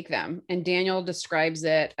 you take them. And Daniel describes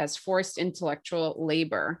it as forced intellectual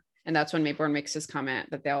labor. And that's when Maybourne makes his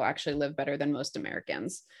comment that they'll actually live better than most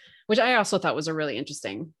Americans, which I also thought was a really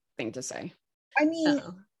interesting thing to say. I mean,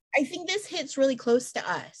 I think this hits really close to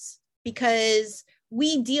us because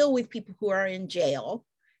we deal with people who are in jail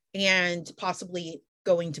and possibly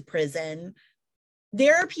going to prison.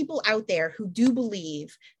 There are people out there who do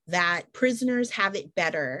believe that prisoners have it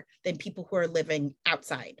better than people who are living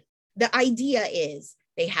outside. The idea is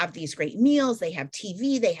they have these great meals, they have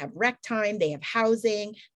TV, they have rec time, they have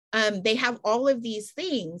housing, they have all of these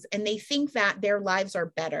things, and they think that their lives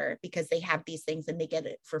are better because they have these things and they get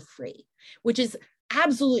it for free, which is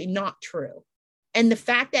absolutely not true. And the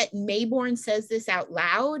fact that Maybourne says this out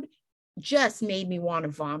loud just made me want to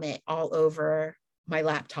vomit all over my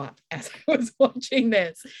laptop as I was watching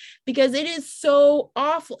this, because it is so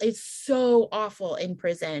awful. It's so awful in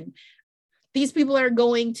prison. These people are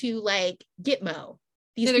going to like Gitmo.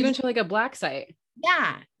 They're going to like a black site.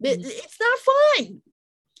 Yeah, it's not fun.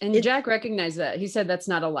 And Jack recognized that. He said that's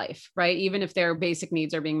not a life, right? Even if their basic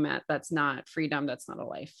needs are being met, that's not freedom. That's not a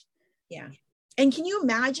life. Yeah. And can you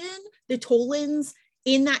imagine the Tolans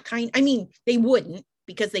in that kind? I mean, they wouldn't,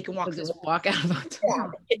 because they can walk just walk out of the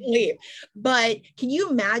door and leave. But can you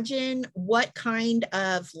imagine what kind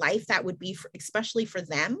of life that would be, especially for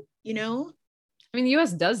them, you know? I mean, the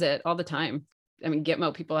US does it all the time. I mean,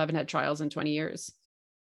 Gitmo people haven't had trials in 20 years.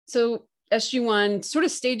 So SG1 sort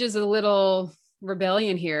of stages a little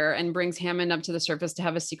rebellion here and brings Hammond up to the surface to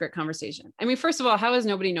have a secret conversation. I mean, first of all, how is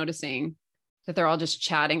nobody noticing that they're all just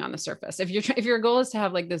chatting on the surface? If your goal is to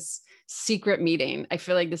have like this secret meeting, I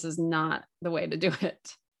feel like this is not the way to do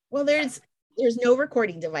it. Well, there's no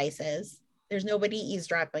recording devices. There's nobody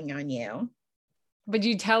eavesdropping on you. But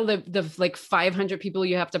you tell the like 500 people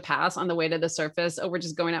you have to pass on the way to the surface, oh, we're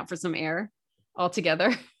just going out for some air all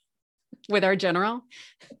together with our general.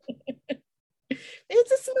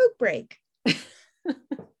 It's a smoke break.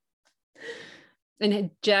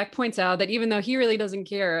 And Jack points out that even though he really doesn't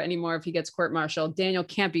care anymore if he gets court-martialed, Daniel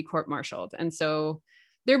can't be court-martialed. And so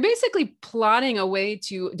they're basically plotting a way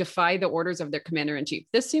to defy the orders of their commander-in-chief.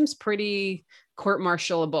 This seems pretty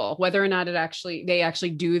court-martialable, whether or not they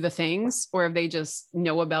actually do the things or if they just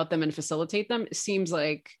know about them and facilitate them. It seems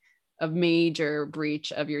like a major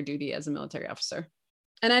breach of your duty as a military officer.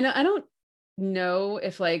 And I don't know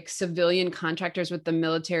if like civilian contractors with the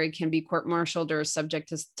military can be court-martialed or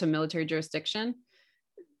subject to military jurisdiction.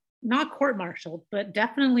 Not court-martialed, but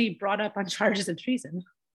definitely brought up on charges of treason.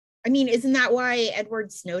 I mean, isn't that why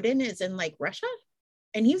Edward Snowden is in like Russia?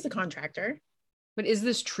 And he was a contractor. But is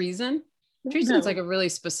this treason? Treason is like a really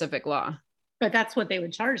specific law. But that's what they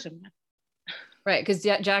would charge him with. Right, because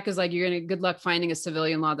Jack is like, good luck finding a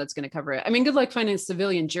civilian law that's going to cover it. I mean, good luck finding a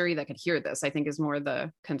civilian jury that could hear this, I think is more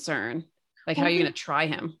the concern. Like, how are you going to try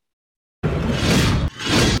him?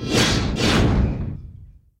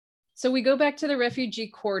 So we go back to the refugee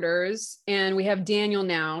quarters and we have Daniel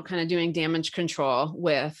now kind of doing damage control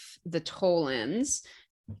with the Tolans,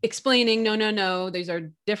 explaining, no, these are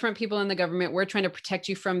different people in the government. We're trying to protect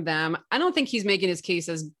you from them. I don't think he's making his case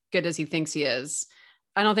as good as he thinks he is.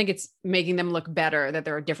 I don't think it's making them look better that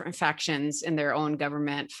there are different factions in their own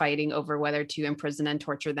government fighting over whether to imprison and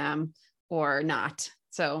torture them or not.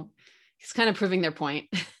 So he's kind of proving their point.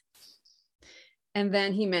 And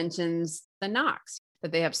then he mentions the Nox,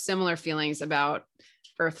 that they have similar feelings about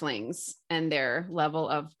Earthlings and their level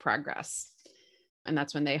of progress. And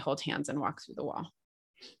that's when they hold hands and walk through the wall.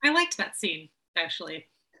 I liked that scene, actually.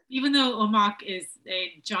 Even though Omak is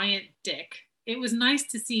a giant dick, it was nice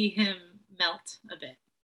to see him melt a bit,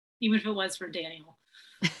 even if it was for Daniel.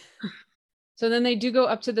 So then they do go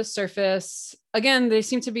up to the surface. Again, they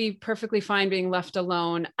seem to be perfectly fine being left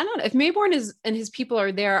alone. I don't know, if Mayborn and his people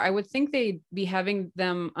are there, I would think they'd be having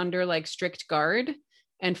them under like strict guard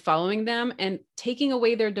and following them and taking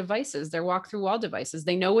away their devices, their walk through wall devices.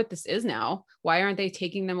 They know what this is now. Why aren't they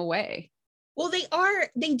taking them away? Well,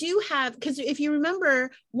 they do have, because if you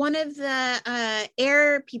remember, one of the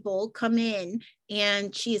air people come in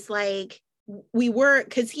and she's like,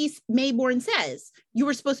 because Mayborn says, you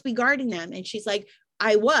were supposed to be guarding them. And she's like,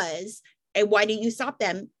 I was. And why didn't you stop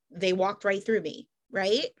them? They walked right through me.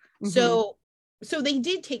 Right. Mm-hmm. So they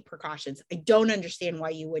did take precautions. I don't understand why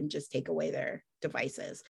you wouldn't just take away their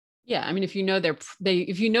devices. Yeah, I mean, if you know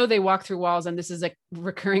they walk through walls and this is a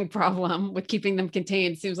recurring problem with keeping them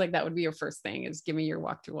contained, seems like that would be your first thing, is give me your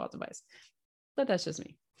walk through wall device. But that's just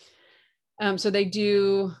me. So they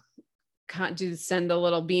do send the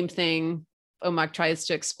little beam thing. Omak tries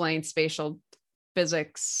to explain spatial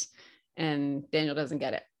physics and Daniel doesn't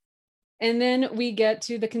get it. And then we get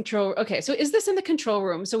to the control. Okay, so is this in the control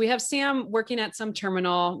room? So we have Sam working at some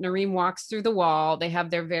terminal. Nareem walks through the wall. They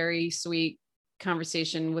have their very sweet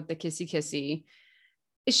conversation with the kissy.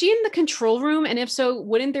 Is she in the control room? And if so,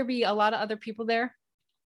 wouldn't there be a lot of other people there?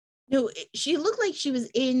 No, she looked like she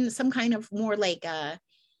was in some kind of more like a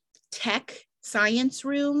tech science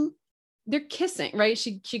room. They're kissing, right?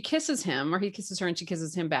 She kisses him, or he kisses her and she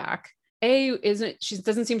kisses him back. She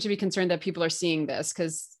doesn't seem to be concerned that people are seeing this,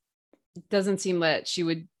 because it doesn't seem that she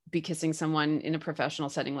would be kissing someone in a professional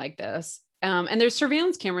setting like this. And there's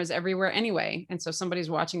surveillance cameras everywhere anyway. And so somebody's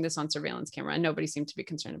watching this on surveillance camera and nobody seemed to be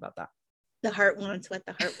concerned about that. The heart wants what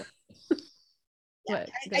the heart wants. Yeah,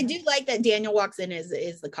 I do like that Daniel walks in as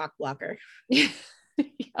the cock blocker. Yeah.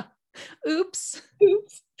 Oops.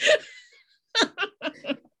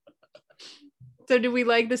 So do we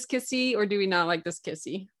like this kissy or do we not like this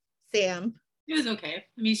kissy? Sam. It was okay.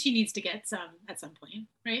 I mean, she needs to get some at some point,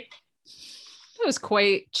 right? It was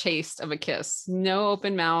quite chaste of a kiss. No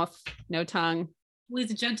open mouth, no tongue. Well,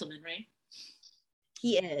 he's a gentleman, right?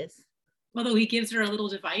 He is. Although he gives her a little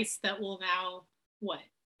device that will now, what?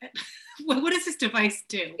 What does this device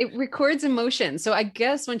do? It records emotion. So I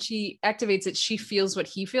guess when she activates it, she feels what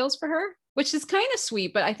he feels for her. which is kind of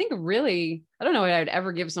sweet, but I think really, I don't know what I'd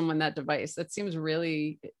ever give someone that device. That seems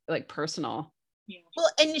really like personal. Yeah. Well,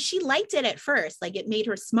 and she liked it at first, like it made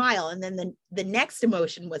her smile. And then the next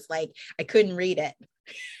emotion was like, I couldn't read it.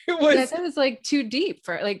 It was, Yeah, that was like too deep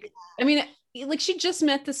for like, I mean, like she just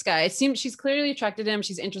met this guy. It seems she's clearly attracted to him.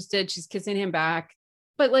 She's interested. She's kissing him back,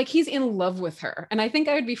 but like he's in love with her. And I think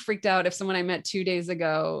I would be freaked out if someone I met 2 days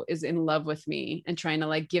ago is in love with me and trying to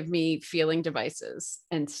like give me feeling devices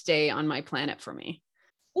and stay on my planet for me.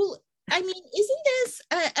 well, I mean, isn't this,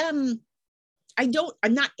 I'm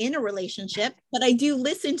not in a relationship, but I do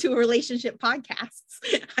listen to relationship podcasts.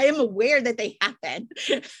 I am aware that they happen,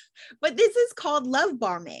 but this is called love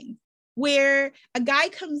bombing, where a guy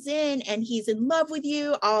comes in and he's in love with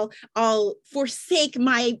you. I'll forsake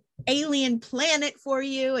my alien planet for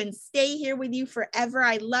you and stay here with you forever.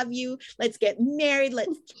 I love you. Let's get married.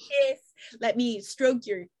 Let's kiss. Let me stroke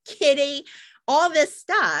your kitty, all this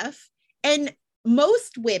stuff. And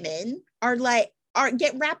most women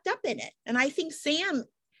get wrapped up in it. And I think Sam,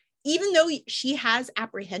 even though she has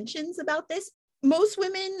apprehensions about this, most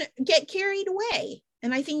women get carried away.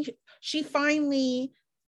 And I think she finally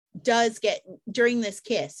does get, during this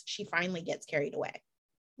kiss, she finally gets carried away.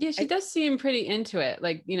 Yeah, she does seem pretty into it.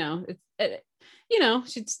 Like, she's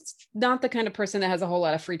not the kind of person that has a whole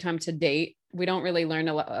lot of free time to date. We don't really learn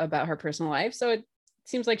a lot about her personal life. So it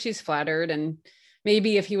seems like she's flattered, and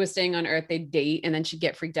maybe if he was staying on Earth, they'd date and then she'd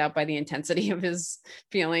get freaked out by the intensity of his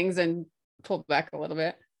feelings and pull back a little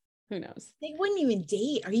bit. Who knows? They wouldn't even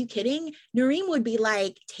date. Are you kidding? Nareem would be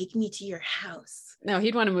like, take me to your house. No,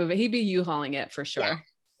 he'd want to move it. He'd be U-hauling it for sure. Yeah.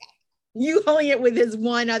 U-hauling it with his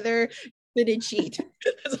one other fitted sheet.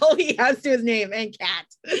 That's all he has to his name, and cat.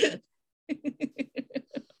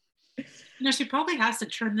 She probably has to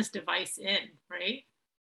turn this device in, right?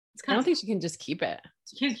 I don't think she can just keep it.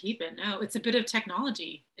 She can't keep it. No, it's a bit of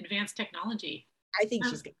technology, advanced technology. I think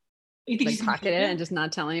she's going You think like she's pocket it and just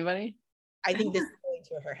not tell anybody? I think this is going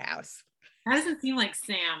to her house. That doesn't seem like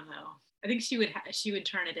Sam though. I think she would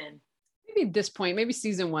turn it in. Maybe at this point, maybe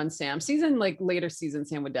season 1 Sam. Later season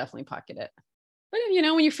Sam would definitely pocket it. But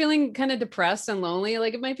when you're feeling kind of depressed and lonely,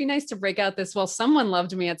 like it might be nice to break out this, well, someone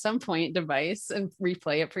loved me at some point device and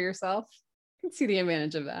replay it for yourself. You can see the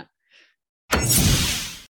advantage of that.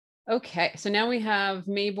 Okay, so now we have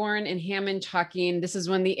Mayborn and Hammond talking. This is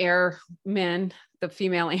when the airman, the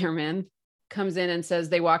female airman, comes in and says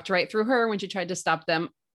they walked right through her when she tried to stop them.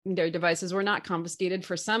 Their devices were not confiscated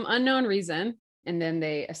for some unknown reason, and then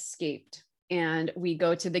they escaped. And we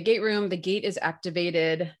go to the gate room. The gate is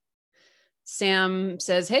activated. Sam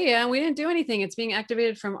says, hey, we didn't do anything. It's being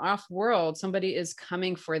activated from off-world. Somebody is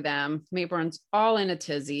coming for them. Mayborn's all in a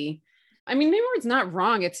tizzy. I mean, Mayborn's not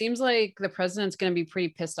wrong. It seems like the president's going to be pretty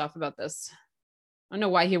pissed off about this. I don't know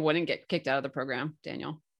why he wouldn't get kicked out of the program,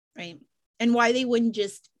 Daniel. Right. And why they wouldn't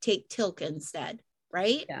just take Tilk instead,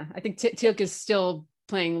 right? Yeah, I think Tilk is still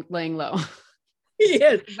laying low.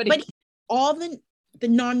 Yes. But all the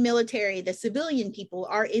non-military, the civilian people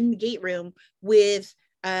are in the gate room with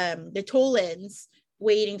the Tolans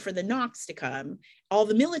waiting for the Knox to come. All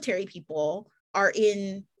the military people are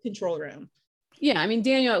in control room. Yeah, I mean,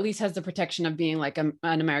 Daniel at least has the protection of being like an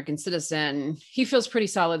American citizen. He feels pretty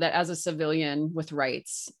solid that as a civilian with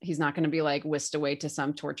rights, he's not going to be like whisked away to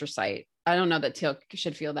some torture site. I don't know that Tilk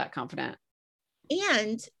should feel that confident.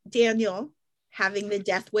 And Daniel, having the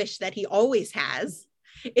death wish that he always has,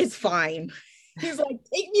 is fine. He's like,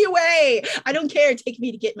 take me away. I don't care. Take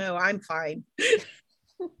me to Gitmo. I'm fine.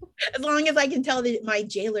 As long as I can tell my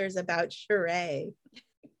jailers about Sheree.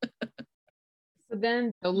 So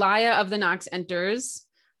then Laya of the Knox enters,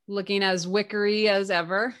 looking as wickery as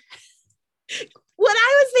ever. What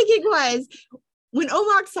I was thinking was, when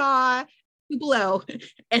Omar saw Tupelo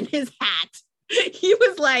and his hat, he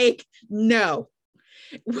was like, no.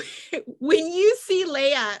 When you see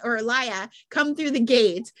Laya come through the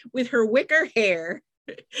gate with her wicker hair,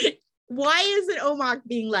 why isn't Omar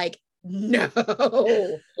being like, no?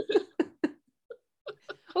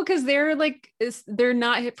 Well, because they're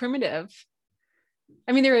not primitive.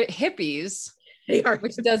 I mean, they're hippies. They are,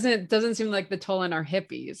 which doesn't seem like the Tolan are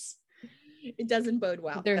hippies. It doesn't bode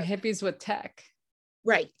well. They're hippies with tech.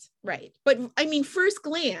 Right. But I mean, first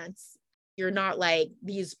glance, you're not like,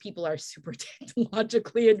 these people are super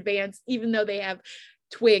technologically advanced, even though they have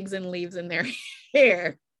twigs and leaves in their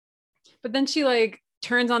hair. But then she like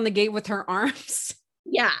turns on the gate with her arms.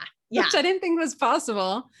 Yeah. Which I didn't think was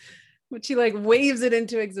possible. But she like waves it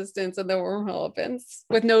into existence and the wormhole opens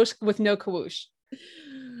with no kawoosh.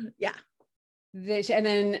 Yeah. And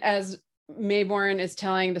then as Mayborn is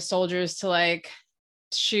telling the soldiers to like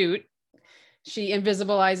shoot, she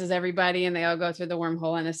invisibilizes everybody and they all go through the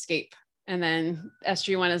wormhole and escape. And then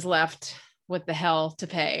SG1 is left with the hell to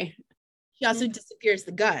pay. She also disappears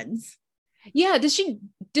the guns. Yeah, did she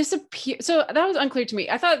disappear? So that was unclear to me.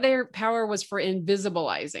 I thought their power was for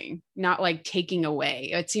invisibilizing, not like taking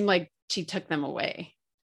away. It seemed like she took them away.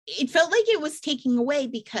 It felt like it was taking away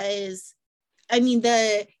because, I mean,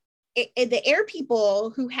 the air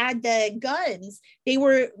people who had the guns, they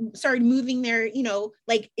started moving their,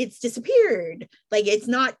 like it's disappeared. Like it's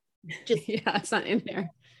not just yeah, it's not in there.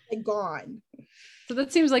 Like gone. So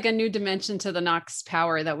that seems like a new dimension to the Nox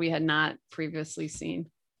power that we had not previously seen.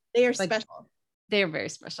 They are special. They are very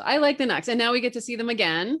special. I like the Nox, and now we get to see them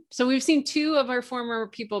again. So we've seen two of our former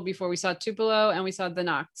people before. We saw Tupelo and we saw the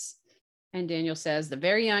Nox. And Daniel says the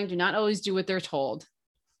very young do not always do what they're told.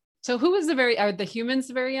 So who is are the humans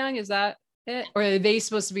the very young? Is that it? Or are they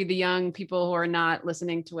supposed to be the young people who are not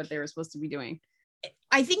listening to what they were supposed to be doing?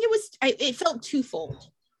 I think it felt twofold.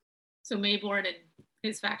 So Mayborn and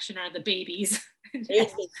his faction are the babies.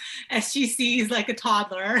 SGC is like a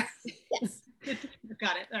toddler. Yes.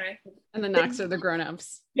 Got it. All right. And the Nox are the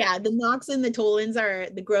grown-ups. Yeah, the Nox and the Tolans are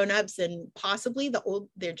the grown-ups, and possibly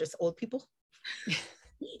they're just old people.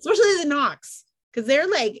 Especially the Nox, because they're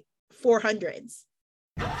like 400s.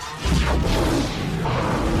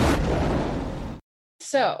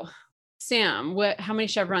 So, Sam, how many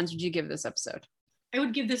chevrons would you give this episode? I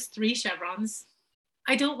would give this 3 chevrons.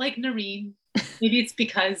 I don't like Noreen. Maybe it's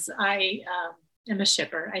because I am a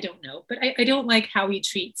shipper. I don't know. But I don't like how he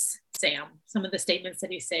treats Sam, some of the statements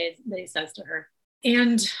that he says to her.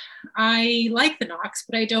 And I like the Nox,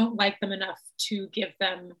 but I don't like them enough to give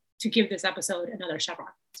this episode another chevron.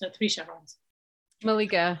 So 3 chevrons.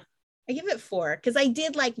 Malika. I give it 4 because I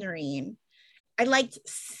did like Noreen. I liked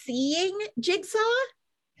seeing Jigsaw.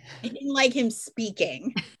 I didn't like him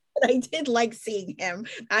speaking, but I did like seeing him.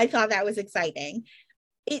 I thought that was exciting.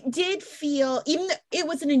 It did feel, it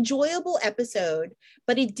was an enjoyable episode,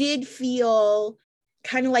 but it did feel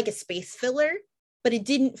kind of like a space filler, but it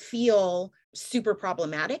didn't feel super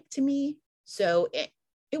problematic to me. So it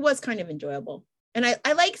was kind of enjoyable. And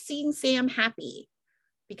I like seeing Sam happy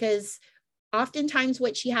because oftentimes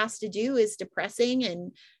what she has to do is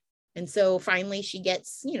depressing. And so finally she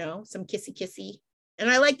gets, some kissy. And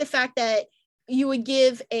I like the fact that you would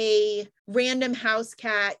give a random house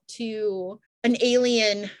cat to an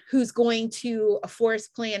alien who's going to a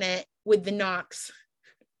forest planet with the Nox.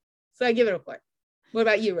 So I give it a 4. What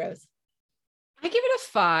about you, Rose? I give it a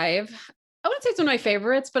 5. I wouldn't say it's one of my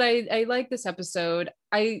favorites, but I like this episode.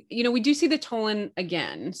 We do see the Tolan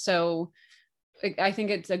again. So I think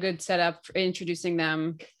it's a good setup for introducing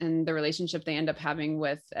them and the relationship they end up having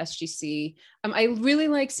with SGC. I really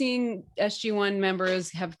like seeing SG1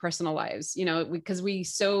 members have personal lives, because we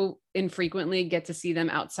so infrequently get to see them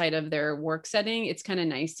outside of their work setting. It's kind of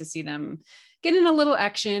nice to see them getting a little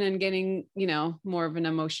action and getting, more of an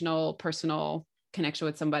emotional, personal connection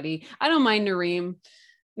with somebody. I don't mind Nareem.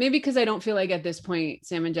 Maybe because I don't feel like at this point,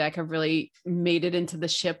 Sam and Jack have really made it into the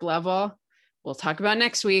ship level. We'll talk about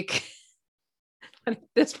next week. At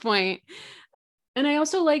this point. And I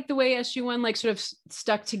also like the way SG1 sort of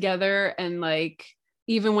stuck together and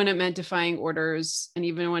even when it meant defying orders and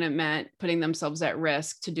even when it meant putting themselves at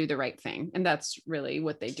risk to do the right thing. And that's really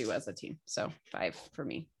what they do as a team. So 5 for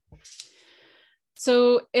me.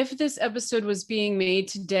 So if this episode was being made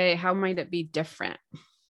today, how might it be different?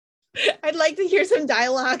 I'd like to hear some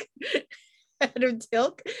dialogue out of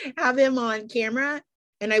Tilk, have him on camera.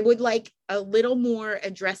 And I would like a little more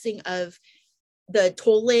addressing of the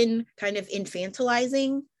Tolan kind of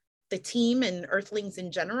infantilizing the team and Earthlings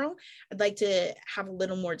in general. I'd like to have a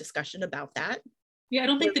little more discussion about that. Yeah, I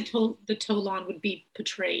don't think the Tolan would be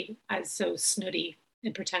portrayed as so snooty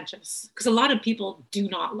and pretentious, because a lot of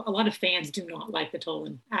fans do not like the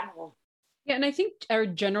Tolan at all. Yeah, and I think our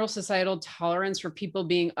general societal tolerance for people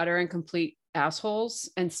being utter and complete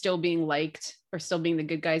assholes and still being liked or still being the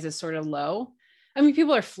good guys is sort of low. I mean,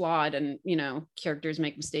 people are flawed and, characters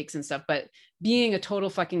make mistakes and stuff, but being a total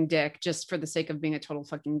fucking dick just for the sake of being a total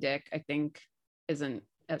fucking dick, I think isn't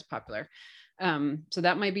as popular. So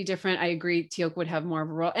that might be different. I agree. Teal'c would have more of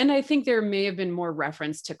a role. And I think there may have been more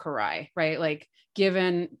reference to Karai, right?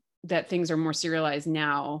 Given that things are more serialized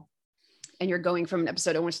now and you're going from an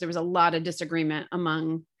episode in which there was a lot of disagreement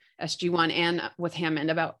among SG1 and with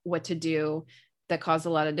Hammond about what to do, that caused a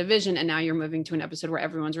lot of division. And now you're moving to an episode where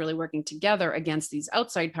everyone's really working together against these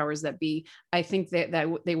outside powers that be. I think that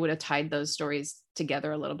they would have tied those stories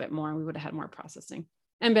together a little bit more and we would have had more processing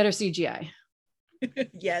and better CGI.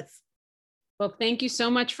 Yes. Well, thank you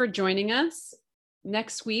so much for joining us.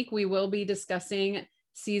 Next week, we will be discussing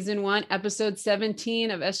Season 1, episode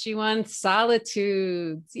 17 of SG1,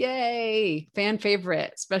 Solitudes. Yay! Fan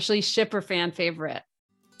favorite, especially shipper fan favorite.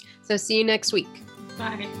 So see you next week.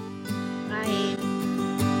 Bye. Bye.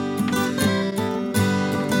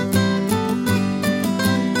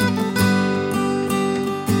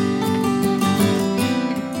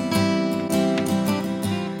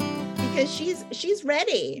 Because she's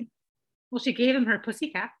ready. Well, she gave him her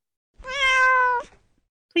pussycat.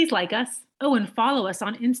 Please like us. Oh, and follow us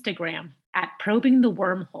on Instagram at Probing the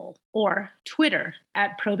Wormhole, or Twitter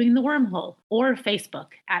at Probing the Wormhole, or Facebook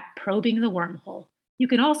at Probing the Wormhole. You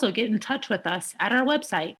can also get in touch with us at our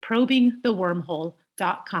website,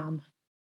 probingthewormhole.com.